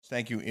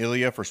Thank you,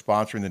 Ilya, for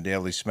sponsoring the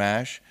Daily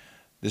Smash.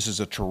 This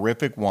is a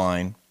terrific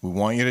wine. We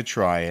want you to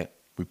try it.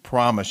 We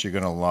promise you're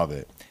going to love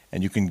it.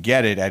 And you can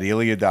get it at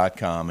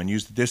Ilya.com and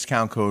use the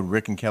discount code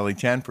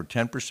RickandKelly10 for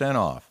 10%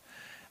 off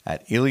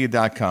at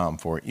Ilya.com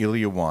for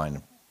Ilya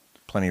wine.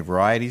 Plenty of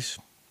varieties,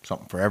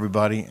 something for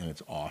everybody, and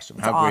it's awesome.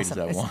 How great is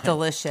that wine? It's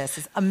delicious.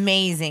 It's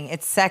amazing.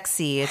 It's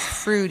sexy. It's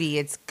fruity.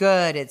 It's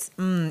good. It's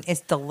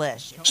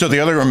delicious. So the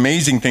other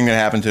amazing thing that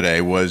happened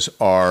today was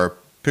our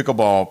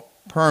pickleball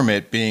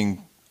permit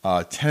being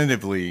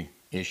tentatively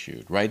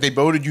issued, right? They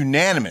voted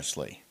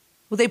unanimously.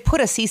 Well, they put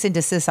a cease and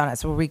desist on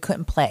us where we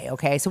couldn't play.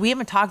 Okay, so we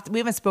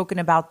haven't spoken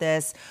about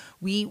this.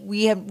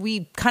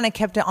 We kind of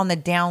kept it on the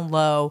down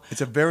low. It's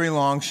a very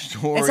long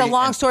story. It's a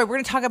long story. We're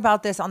going to talk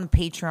about this on the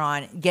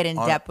Patreon. Get in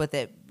depth with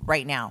it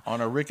right now.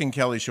 On our Rick and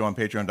Kelly show on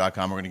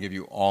Patreon.com, we're going to give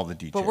you all the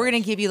details. But we're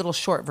going to give you a little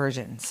short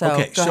version. So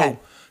go ahead.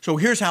 So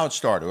here's how it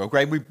started.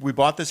 Okay, we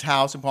bought this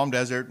house in Palm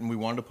Desert and we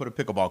wanted to put a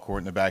pickleball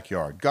court in the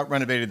backyard. Gut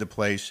renovated the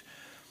place.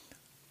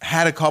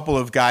 Had a couple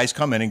of guys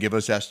come in and give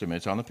us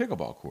estimates on the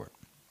pickleball court.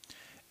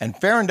 And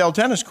Farendale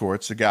Tennis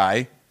Courts, the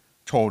guy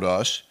told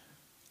us,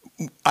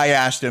 I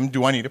asked him,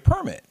 do I need a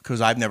permit? Because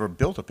I've never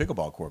built a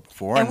pickleball court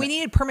before. And we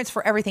needed permits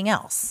for everything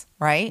else,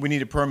 right? We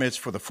needed permits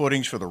for the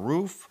footings for the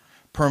roof,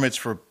 permits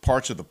for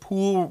parts of the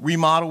pool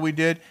remodel we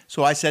did.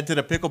 So I said to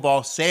the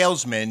pickleball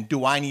salesman,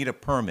 do I need a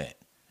permit?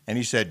 And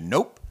he said,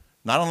 nope,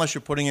 not unless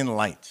you're putting in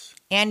lights.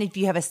 And if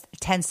you have a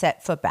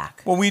 10-set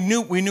footback. Well, we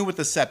knew what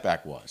the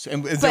setback was.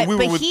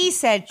 But he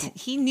said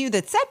he knew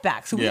the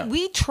setback. So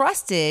we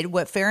trusted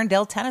what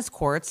Farendale Tennis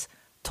Courts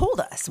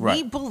told us. Right.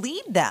 We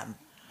believed them.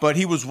 But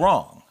he was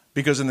wrong.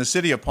 Because in the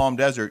city of Palm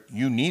Desert,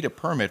 you need a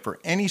permit for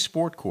any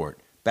sport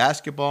court.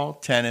 Basketball,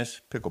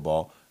 tennis,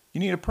 pickleball. You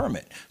need a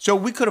permit. So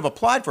we could have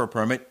applied for a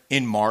permit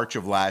in March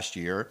of last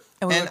year.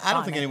 And I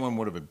don't think anyone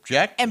would have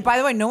objected. And by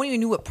the way, no one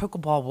even knew what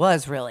pickleball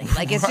was really.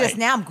 Like it's just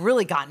now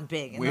really gotten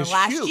big in the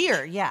last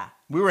year. Yeah.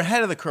 We were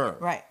ahead of the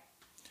curve. Right.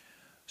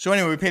 So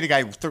anyway, we paid a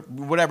guy,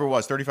 whatever it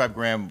was,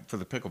 $35,000 for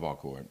the pickleball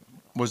court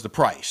was the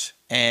price.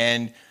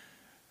 And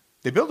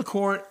they built the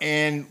court,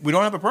 and we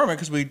don't have a permit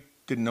because we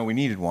didn't know we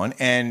needed one.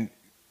 And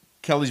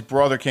Kelly's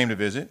brother came to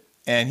visit,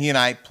 and he and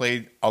I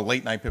played a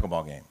late-night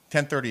pickleball game,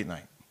 10:30 at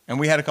night. And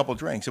we had a couple of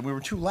drinks, and we were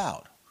too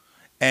loud.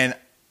 And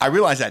I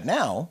realize that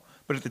now,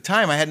 but at the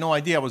time, I had no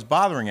idea I was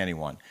bothering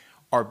anyone.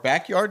 Our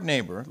backyard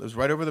neighbor lives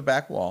right over the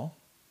back wall,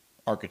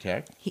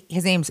 architect.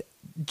 His name's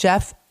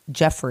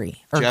Gregory.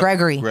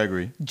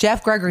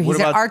 Jeff Gregory. He's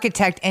an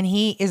architect, and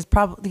he is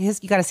probably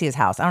you got to see his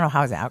house. I don't know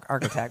how he's an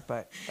architect,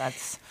 but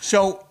that's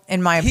so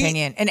in my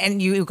opinion.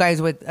 And you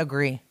guys would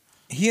agree.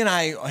 He and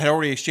I had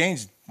already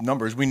exchanged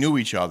numbers. We knew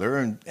each other,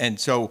 and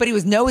so. But he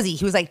was nosy.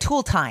 He was like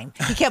tool time.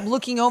 He kept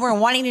looking over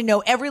and wanting to know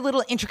every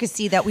little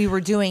intricacy that we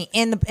were doing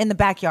in the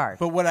backyard.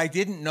 But what I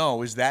didn't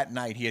know is that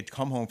night he had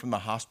come home from the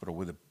hospital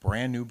with a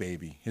brand new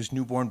baby, his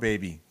newborn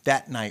baby.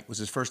 That night was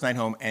his first night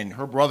home, and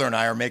her brother and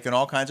I are making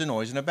all kinds of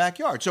noise in the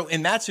backyard. So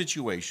in that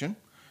situation,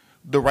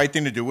 the right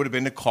thing to do would have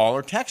been to call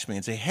or text me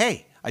and say,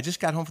 "Hey, I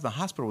just got home from the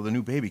hospital with a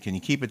new baby. Can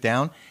you keep it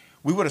down?"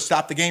 We would have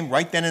stopped the game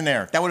right then and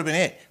there. That would have been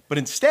it. But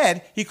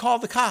instead, he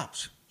called the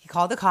cops.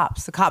 Called the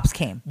cops. The cops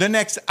came.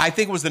 I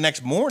think it was the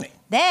next morning.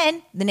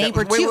 Then the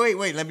neighbor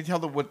Wait. Let me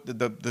tell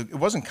it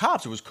wasn't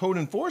cops. It was code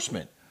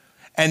enforcement.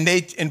 And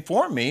they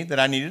informed me that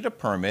I needed a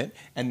permit,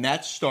 and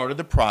that started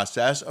the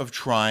process of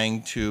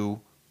trying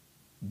to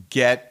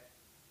get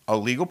a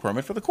legal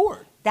permit for the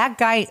court. That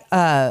guy,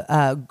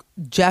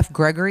 Jeff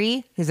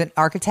Gregory, who's an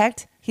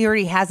architect, he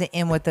already has it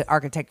in with the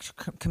architect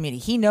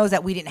community. He knows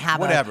that we didn't have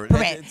a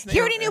permit.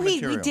 He already knew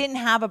we didn't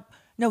have a...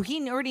 No,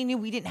 he already knew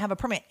we didn't have a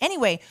permit.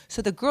 Anyway,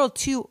 so the girl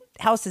 2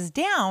 houses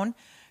down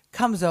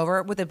comes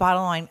over with a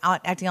bottle of wine,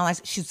 acting all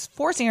nice. She's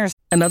forcing her.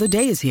 Another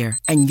day is here,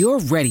 and you're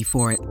ready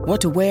for it.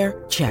 What to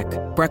wear? Check.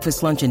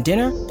 Breakfast, lunch, and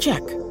dinner?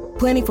 Check.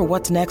 Planning for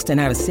what's next and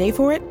how to save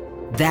for it?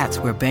 That's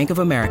where Bank of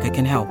America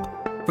can help.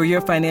 For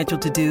your financial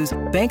to-dos,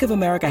 Bank of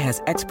America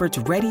has experts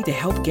ready to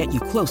help get you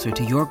closer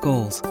to your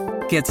goals.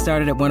 Get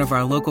started at one of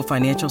our local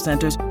financial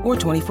centers or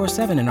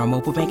 24/7 in our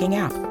mobile banking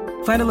app.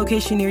 Find a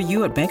location near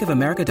you at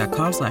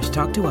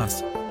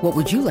bankofamerica.com/talktous. What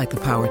would you like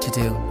the power to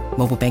do?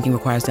 Mobile banking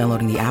requires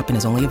downloading the app and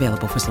is only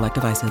available for select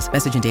devices.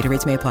 Message and data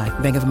rates may apply.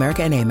 Bank of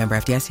America NA, member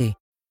FDIC.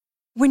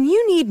 When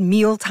you need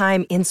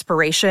mealtime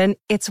inspiration,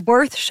 it's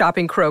worth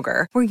shopping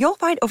Kroger, where you'll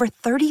find over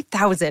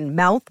 30,000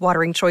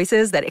 mouth-watering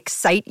choices that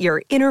excite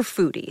your inner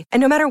foodie. And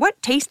no matter what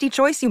tasty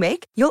choice you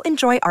make, you'll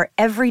enjoy our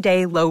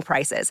everyday low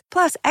prices,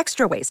 plus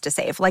extra ways to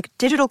save, like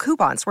digital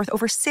coupons worth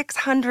over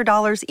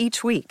 $600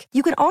 each week.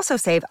 You can also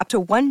save up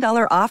to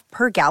 $1 off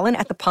per gallon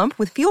at the pump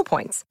with fuel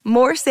points.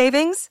 More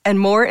savings and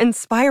more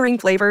inspiring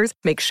flavors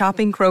make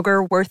shopping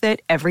Kroger worth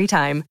it every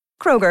time.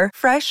 Kroger,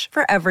 fresh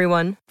for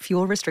everyone.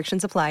 Fuel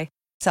restrictions apply.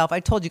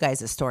 I told you guys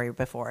this story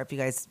before, if you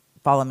guys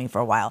follow me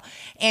for a while.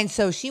 And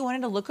so she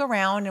wanted to look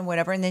around and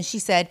whatever. And then she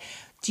said,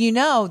 do you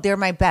know, they're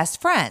my best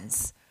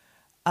friends,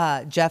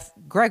 Jeff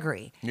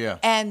Gregory. Yeah.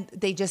 And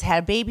they just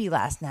had a baby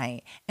last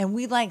night. And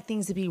we like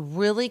things to be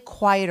really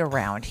quiet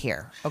around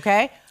here.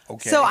 Okay.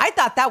 Okay. So I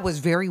thought that was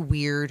very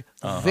weird,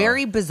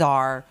 very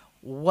bizarre,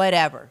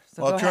 whatever.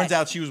 So well, it turns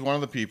out she was one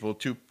of the people,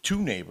 two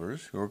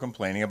neighbors who were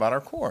complaining about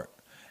our court.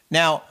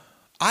 Now,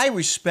 I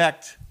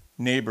respect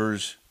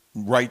neighbors'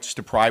 rights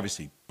to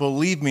privacy.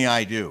 Believe me,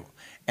 I do.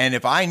 And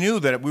if I knew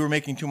that we were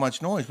making too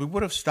much noise, we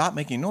would have stopped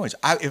making noise.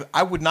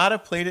 I would not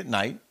have played at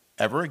night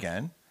ever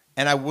again,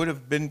 and I would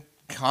have been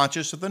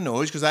conscious of the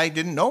noise because I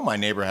didn't know my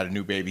neighbor had a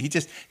new baby. He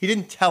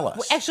didn't tell us.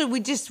 Well, actually, we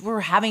just were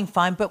having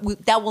fun,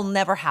 but that will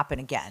never happen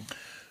again.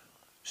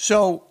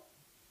 So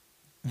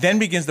then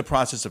begins the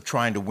process of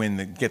trying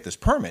to get this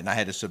permit. And I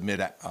had to submit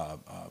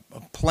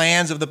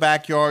plans of the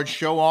backyard,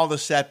 show all the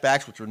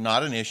setbacks, which were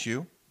not an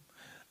issue.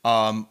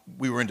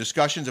 We were in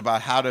discussions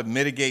about how to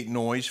mitigate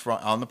noise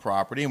on the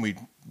property, and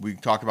we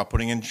talked about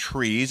putting in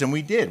trees, and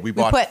we did. We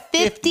put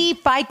 50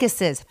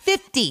 ficuses,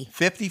 50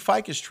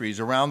 ficus trees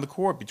around the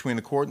court, between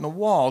the court and the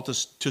wall, to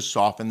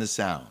soften the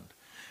sound.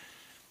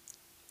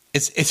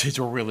 It's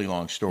a really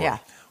long story. Yeah.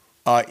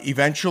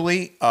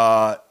 Eventually,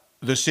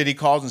 the city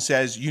calls and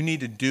says, you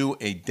need to do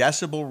a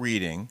decibel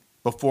reading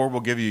before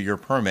we'll give you your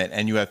permit,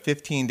 and you have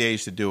 15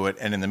 days to do it,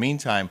 and in the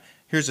meantime,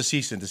 here's a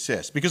cease and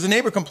desist. Because the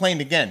neighbor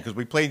complained again, because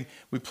we played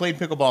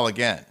pickleball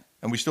again,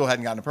 and we still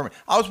hadn't gotten a permit.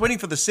 I was waiting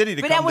for the city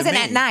to come to me. But that wasn't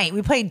at night.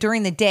 We played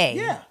during the day.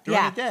 Yeah,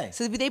 during the day.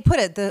 So they put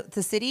it,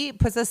 the city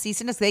puts a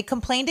cease and desist. They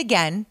complained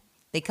again.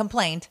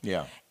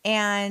 Yeah.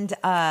 And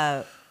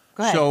go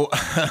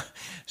ahead.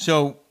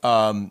 So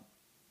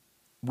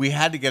we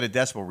had to get a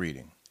decibel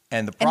reading.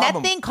 And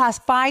that thing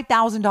cost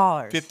 $5,000.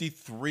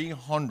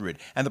 $5,300.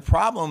 And the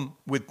problem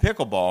with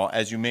pickleball,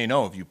 as you may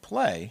know if you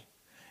play,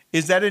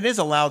 is that it is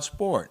a loud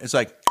sport. It's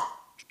like,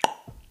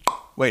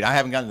 wait, I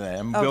haven't gotten to that.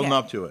 I'm building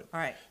up to it. All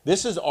right.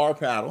 This is our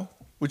paddle,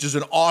 which is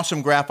an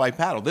awesome graphite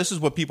paddle. This is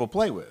what people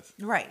play with.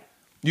 Right.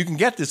 You can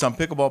get this on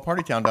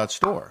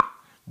pickleballpartytown.store.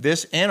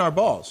 This and our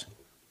balls.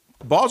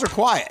 Balls are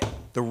quiet.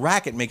 The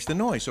racket makes the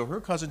noise. So her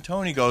cousin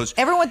Tony goes,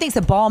 everyone thinks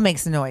a ball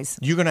makes the noise.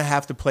 you're going to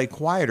have to play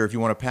quieter if you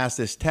want to pass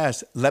this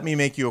test. Let me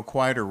make you a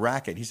quieter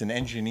racket. He's an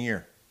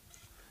engineer.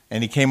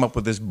 And he came up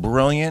with this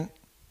brilliant,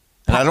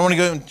 and I don't want to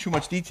go into too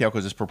much detail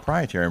because it's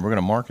proprietary and we're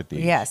going to market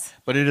these. Yes.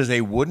 But it is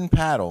a wooden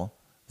paddle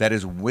that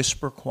is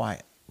whisper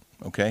quiet.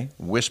 Okay?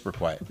 Whisper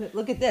quiet.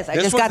 Look at this.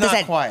 This just got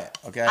this quiet.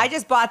 Okay? I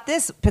just bought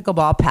this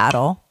pickleball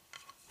paddle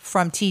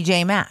from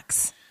TJ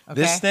Maxx.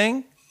 Okay? This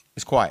thing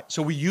is quiet.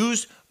 So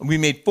we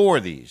made 4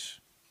 of these.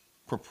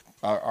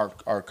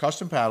 Our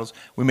custom paddles.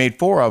 We made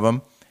 4 of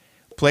them,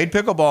 played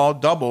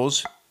pickleball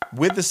doubles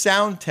with the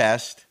sound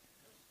test,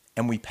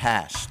 and we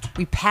passed.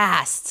 We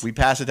passed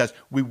the test.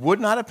 We would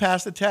not have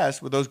passed the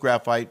test with those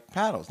graphite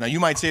paddles. Now, you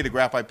might say the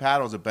graphite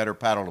paddle is a better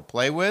paddle to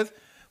play with,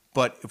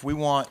 but if we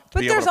want to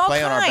be able to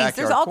play on our backyard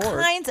there's all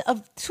court, kinds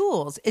of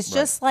tools. It's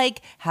just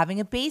like having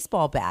a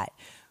baseball bat.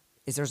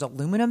 There's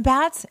aluminum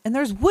bats and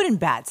there's wooden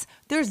bats.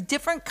 There's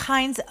different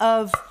kinds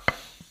of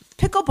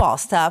pickleball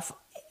stuff.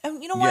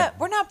 And you know what?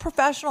 We're not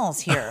professionals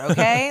here,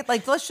 okay?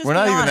 Like, let's just we're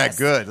not be even honest.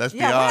 that good. Let's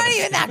be honest. We're not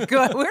even that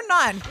good. We're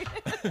not.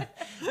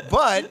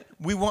 But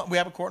we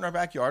have a court in our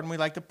backyard, and we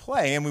like to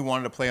play, and we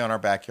wanted to play on our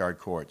backyard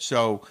court.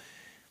 So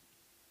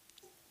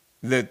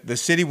the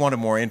city wanted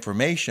more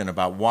information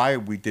about why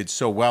we did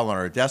so well on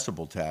our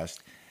decibel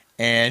test.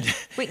 And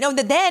wait, no,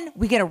 then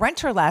we get a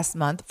renter last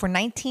month for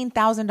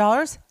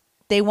 $19,000.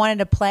 They wanted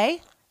to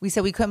play. We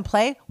said we couldn't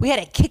play. We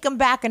had to kick them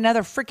back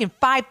another freaking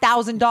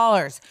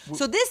 $5,000.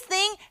 So this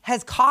thing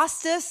has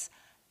cost us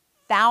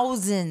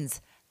thousands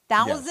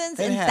and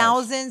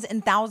thousands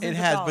of dollars. It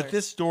has, but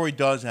this story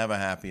does have a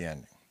happy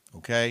ending,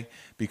 okay?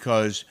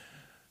 Because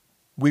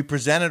we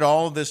presented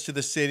all of this to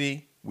the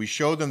city. We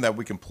showed them that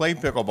we can play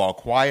pickleball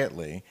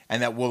quietly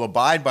and that we'll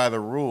abide by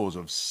the rules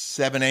of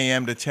 7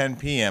 a.m. to 10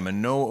 p.m.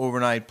 and no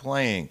overnight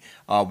playing.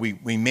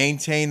 We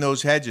maintain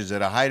those hedges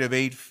at a height of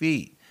 8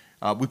 feet.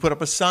 We put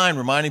up a sign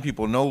reminding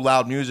people no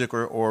loud music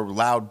or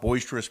loud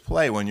boisterous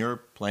play when you're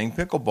playing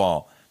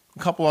pickleball. A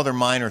couple other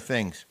minor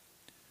things.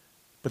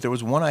 But there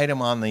was one item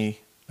on the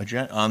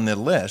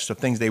list of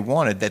things they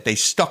wanted that they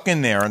stuck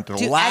in there until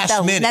the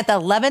last minute. At the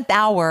 11th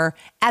hour.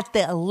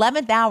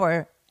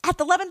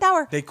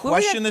 They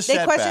questioned the setbacks.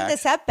 They questioned the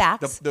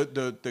setbacks.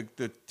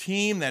 The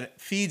team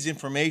that feeds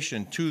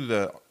information to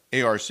the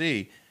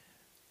ARC,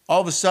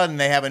 all of a sudden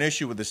they have an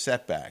issue with the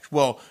setbacks.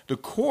 Well, the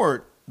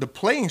court, the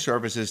playing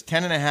surface is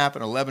 10.5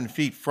 and 11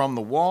 feet from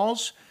the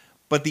walls,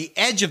 but the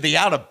edge of the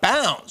out of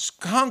bounds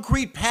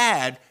concrete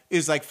pad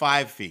is like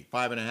 5 feet,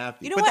 5.5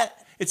 feet. You know what?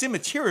 It's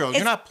immaterial.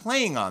 You're not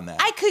playing on that.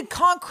 I could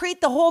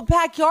concrete the whole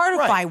backyard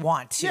if I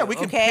want to. Yeah, we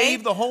can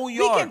pave the whole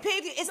yard. We can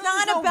pave. It's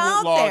not no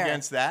about law there.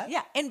 against that.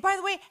 Yeah, and by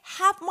the way,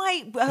 half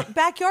my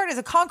backyard is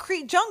a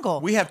concrete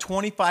jungle. We have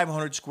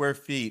 2,500 square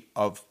feet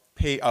of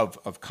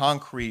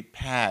concrete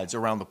pads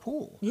around the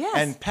pool. Yes.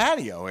 And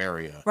patio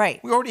area.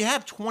 Right. We already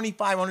have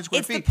 2,500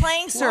 square feet. It's the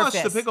playing surface.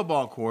 Plus the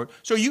pickleball court.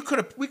 So we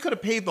could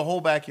have paved the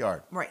whole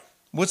backyard. Right.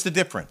 What's the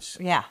difference?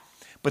 Yeah.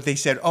 But they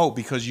said,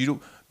 because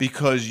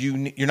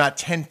you're not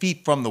 10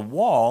 feet from the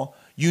wall,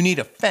 you need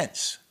a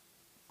fence,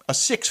 a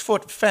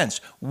 6-foot fence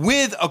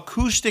with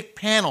acoustic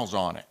panels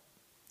on it.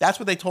 That's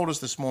what they told us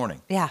this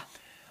morning. Yeah.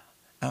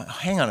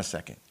 hang on a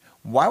second.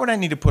 Why would I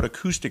need to put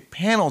acoustic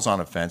panels on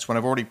a fence when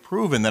I've already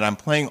proven that I'm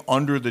playing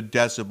under the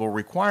decibel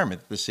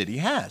requirement that the city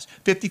has?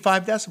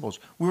 55 decibels.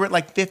 We were at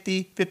like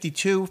 50,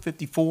 52,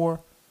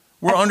 54.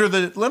 We're under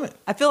the limit.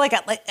 I felt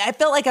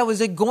like I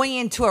was going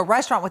into a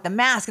restaurant with a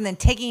mask and then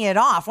taking it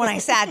off when I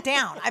sat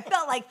down. I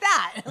felt like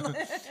that.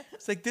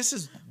 It's like, this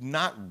is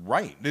not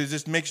right. This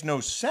just makes no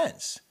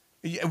sense.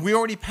 We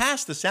already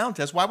passed the sound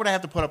test. Why would I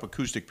have to put up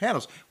acoustic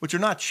panels, which are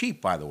not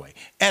cheap, by the way,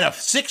 and a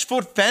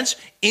 6-foot fence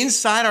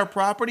inside our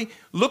property?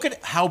 Look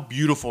at how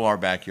beautiful our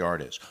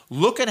backyard is.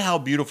 Look at how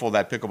beautiful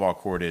that pickleball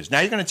court is. Now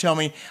you're going to tell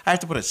me I have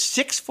to put a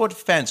 6-foot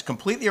fence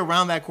completely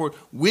around that court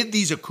with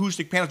these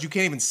acoustic panels. You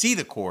can't even see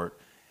the court.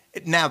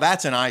 Now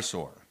that's an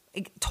eyesore.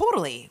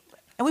 Totally.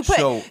 And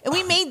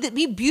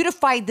we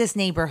beautified this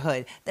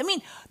neighborhood. I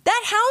mean,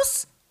 that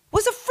house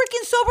was a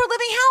freaking sober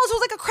living house. It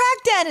was like a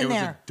crack den in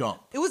there. It was a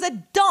dump. It was a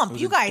dump.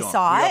 You guys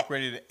saw it. We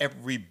upgraded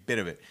every bit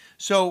of it.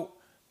 So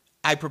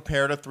I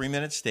prepared a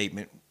 3-minute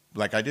statement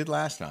like I did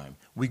last time.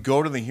 We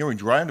go to the hearing,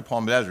 drive into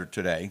Palm Desert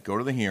today, go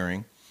to the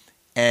hearing,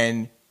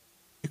 and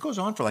it goes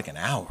on for like an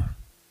hour.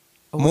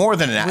 More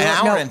than an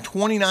hour and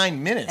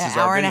 29 minutes. An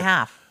hour and a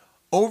half.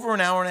 Over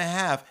an hour and a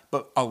half.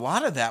 But a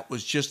lot of that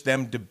was just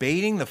them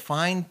debating the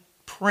fine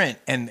print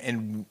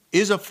and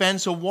is a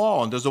fence a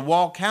wall, and does a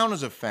wall count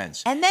as a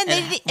fence? And then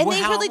they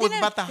really didn't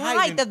about the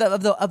height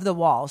of the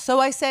wall. So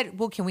I said,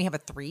 well, can we have a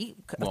three?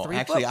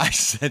 Actually, I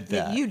said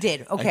that. You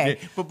did. Okay.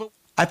 But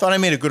I thought I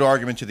made a good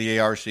argument to the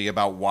ARC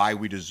about why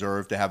we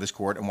deserve to have this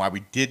court and why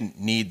we didn't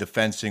need the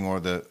fencing or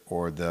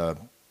the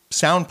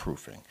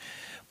soundproofing.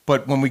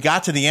 But when we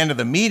got to the end of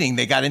the meeting,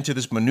 they got into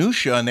this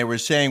minutia and they were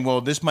saying, well,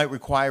 this might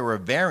require a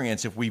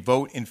variance if we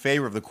vote in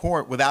favor of the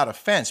court without a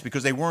fence,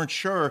 because they weren't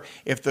sure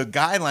if the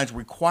guidelines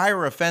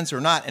require a fence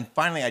or not. And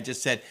finally, I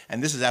just said,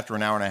 and this is after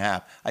an hour and a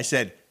half, I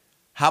said,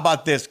 how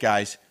about this,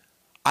 guys?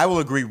 I will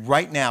agree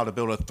right now to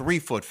build a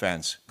 3-foot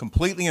fence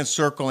completely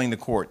encircling the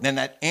court. Then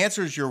that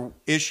answers your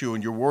issue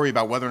and your worry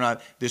about whether or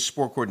not this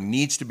sport court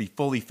needs to be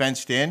fully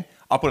fenced in.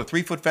 I'll put a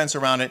 3-foot fence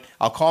around it.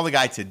 I'll call the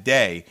guy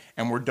today,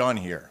 and we're done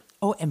here.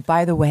 Oh, and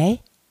by the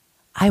way,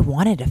 I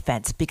wanted a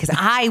fence because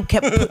I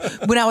kept,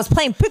 when I was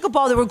playing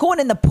pickleball, they were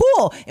going in the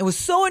pool. It was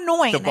so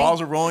annoying. The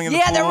balls are rolling in the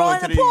pool. Yeah, they're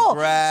rolling in the pool.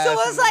 Grass so I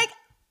was like,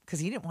 because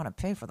he didn't want to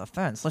pay for the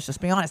fence, let's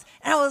just be honest.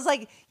 And I was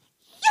like,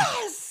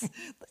 yes,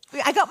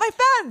 I got my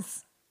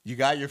fence. You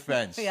got your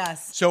fence.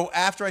 Yes. So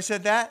after I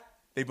said that,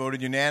 they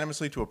voted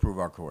unanimously to approve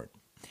our court.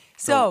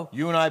 So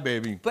you and I,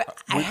 baby. But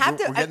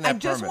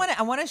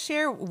I want to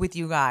share with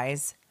you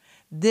guys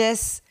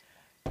this.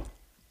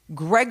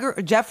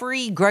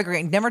 Jeffrey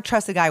Gregory. Never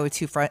trust a guy with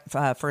two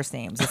first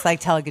names. It's like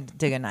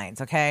Talladega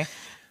Nights, okay?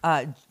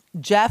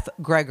 Jeff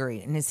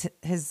Gregory, and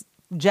his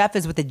Jeff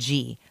is with a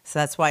G, so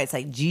that's why it's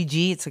like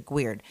GG. It's like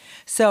weird.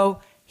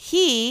 So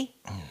he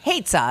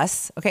hates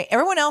us, okay?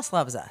 Everyone else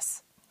loves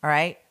us, all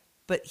right?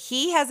 But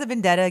he has a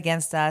vendetta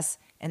against us,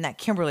 and that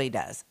Kimberly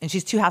does. And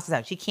she's 2 houses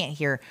out. She can't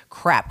hear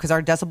crap because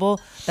our decibel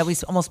that we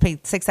almost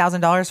paid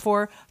 $6,000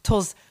 for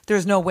told us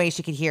there's no way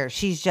she could hear.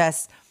 She's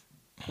just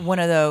one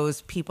of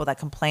those people that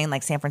complain,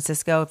 like San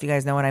Francisco, if you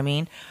guys know what I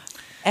mean.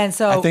 And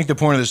so I think the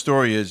point of the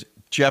story is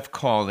Jeff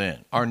called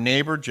in. Our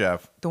neighbor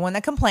Jeff, the one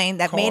that complained,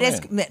 that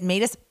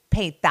made us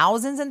pay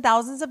thousands and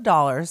thousands of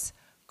dollars,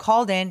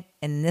 called in,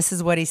 and this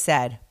is what he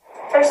said.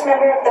 First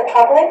member of the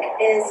public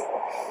is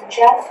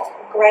Jeff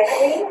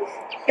Gregory.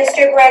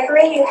 Mr.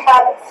 Gregory, you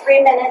have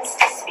 3 minutes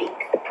to speak.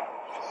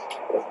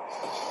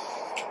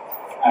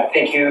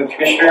 Thank you,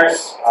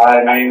 commissioners.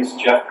 My name is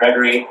Jeff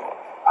Gregory.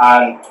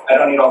 I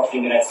don't need all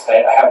 3 minutes.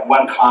 I have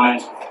one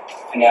comment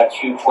and I have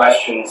 2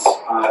 questions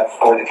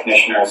for the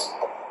commissioners.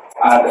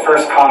 The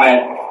first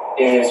comment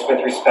is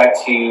with respect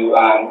to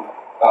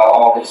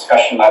all the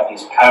discussion about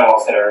these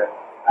paddles that are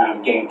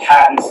getting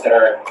patents that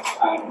are,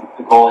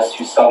 the goal is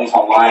to sell these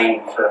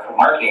online for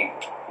marketing,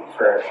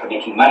 for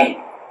making money.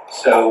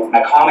 So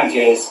my comment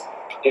is,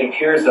 it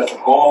appears that the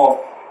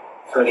goal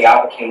for the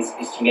applicants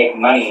is to make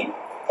money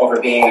over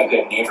being a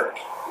good neighbor,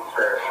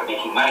 for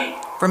making money.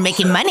 For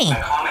making money.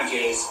 My comment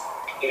is,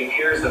 it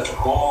appears that the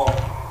goal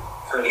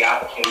for the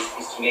applicants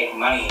is to make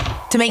money.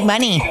 To make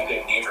money. Being a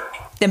good neighbor.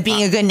 Than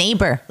being a good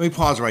neighbor. Let me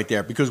pause right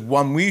there, because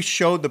when we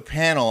showed the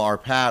panel our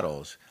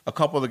paddles,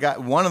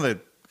 one of the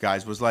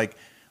guys was like,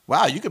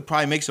 wow, you could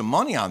probably make some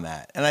money on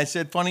that. And I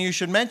said, funny you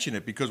should mention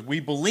it, because we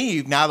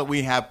believe now that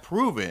we have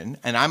proven,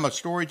 and I'm a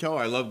storyteller,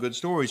 I love good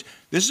stories,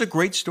 this is a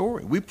great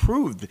story. We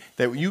proved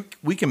that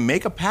we can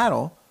make a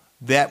paddle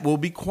that will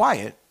be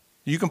quiet.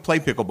 You can play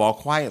pickleball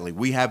quietly.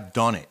 We have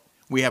done it.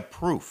 We have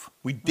proof.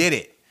 We did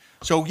it.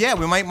 So, yeah,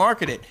 we might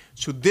market it.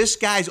 So this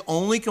guy's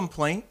only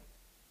complaint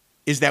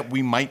is that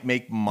we might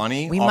make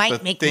money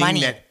off the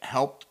thing that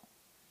helped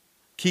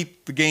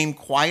keep the game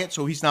quiet,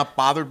 so he's not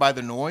bothered by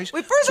the noise.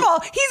 Wait, first of all,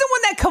 he's the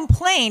one that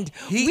complained.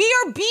 We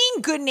are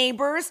being good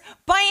neighbors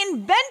by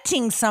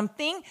inventing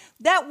something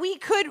that we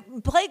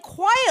could play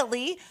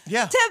quietly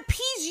to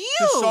appease you.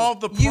 To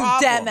solve the problem.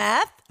 You damn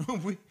F.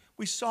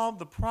 We solved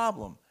the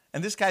problem.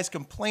 And this guy's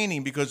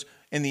complaining because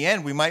in the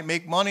end we might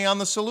make money on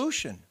the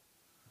solution.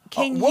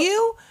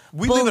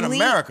 We live in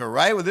America,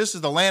 right? Well, this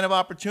is the land of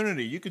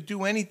opportunity. You could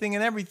do anything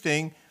and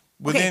everything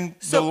within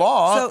the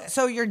law.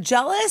 So you're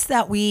jealous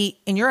that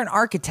and you're an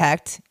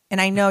architect,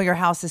 and I know your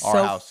house is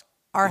much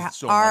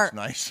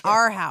nicer.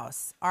 Our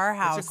house.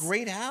 It's a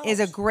great house. Is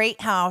a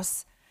great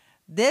house.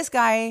 This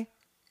guy,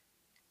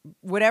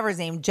 whatever his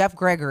name, Jeff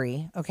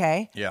Gregory.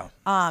 Okay. Yeah.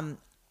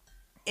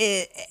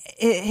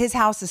 His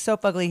house is so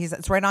ugly.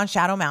 It's right on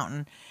Shadow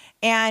Mountain,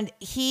 and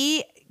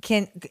he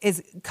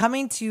is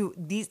coming to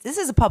these. This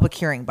is a public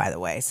hearing, by the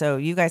way, so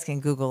you guys can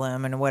Google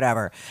him and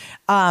whatever.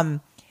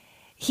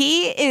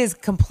 He is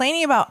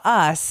complaining about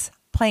us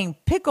playing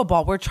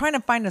pickleball. We're trying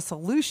to find a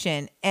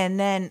solution, and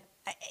then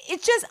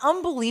it's just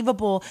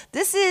unbelievable.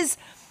 This is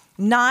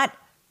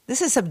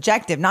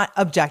subjective, not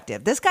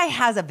objective. This guy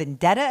has a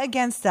vendetta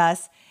against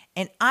us,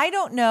 and I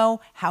don't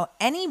know how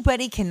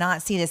anybody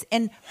cannot see this.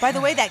 And by the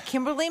way, that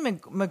Kimberly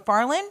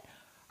McFarland,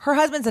 her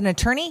husband's an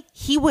attorney.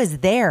 He was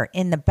there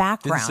in the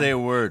background.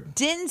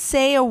 Didn't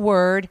say a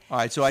word. All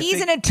right, so he's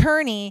an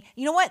attorney.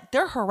 You know what?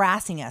 They're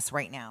harassing us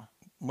right now.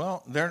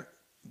 Well, they're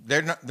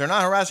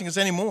not harassing us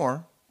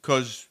anymore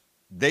because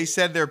they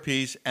said their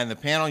piece, and the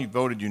panel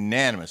voted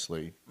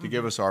unanimously to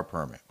give us our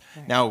permit.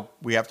 Right. Now,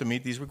 we have to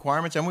meet these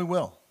requirements, and we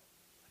will.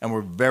 And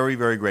we're very,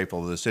 very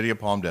grateful to the city of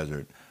Palm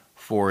Desert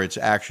for its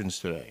actions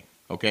today.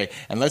 Okay?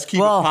 And let's keep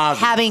it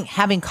positive.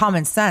 Having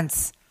common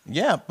sense.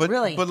 Yeah, but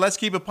let's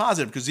keep it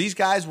positive because these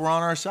guys were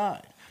on our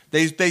side.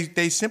 They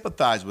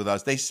sympathized with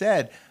us. They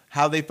said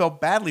how they felt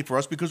badly for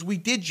us because we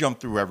did jump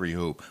through every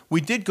hoop.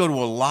 We did go to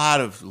a lot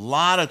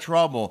of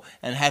trouble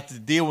and had to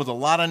deal with a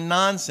lot of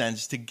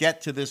nonsense to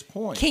get to this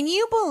point. Can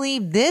you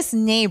believe this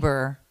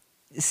neighbor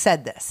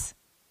said this?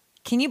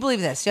 Can you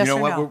believe this? Yes, you know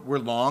or what? no? We're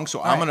long,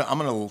 so I'm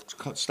gonna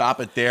stop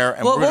it there.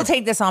 And we'll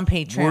take this on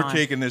Patreon. We're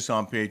taking this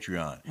on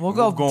Patreon. We'll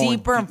go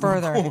deeper and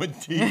further. We're going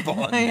deep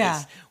on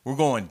this. We're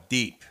going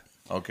deep.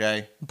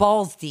 Okay.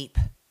 Balls deep.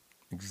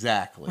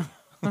 Exactly.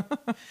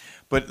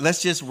 But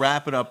let's just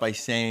wrap it up by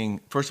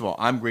saying, first of all,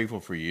 I'm grateful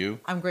for you.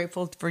 I'm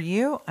grateful for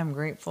you. I'm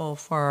grateful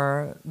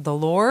for the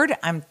Lord.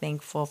 I'm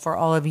thankful for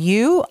all of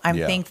you. I'm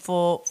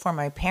thankful for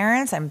my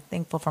parents. I'm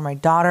thankful for my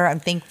daughter.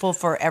 I'm thankful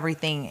for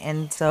everything.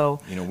 And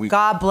so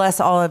God bless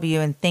all of you,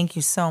 and thank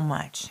you so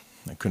much.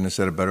 I couldn't have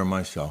said it better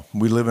myself.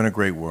 We live in a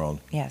great world.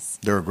 Yes.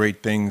 There are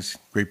great things,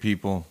 great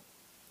people.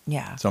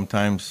 Yeah.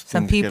 Sometimes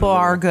some people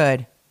are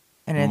good,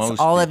 and it's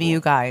all of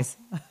you guys.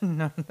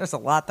 No, there's a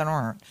lot that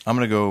aren't. I'm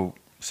going to go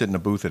sit in the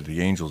booth at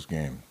the Angels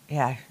game.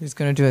 Yeah, he's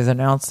going to do his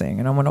announcing,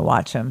 and I'm going to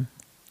watch him.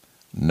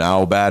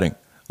 Now batting.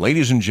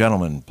 Ladies and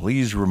gentlemen,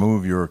 please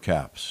remove your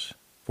caps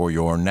for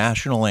your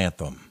national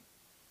anthem.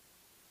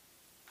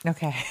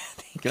 Okay.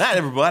 Good night,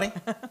 everybody.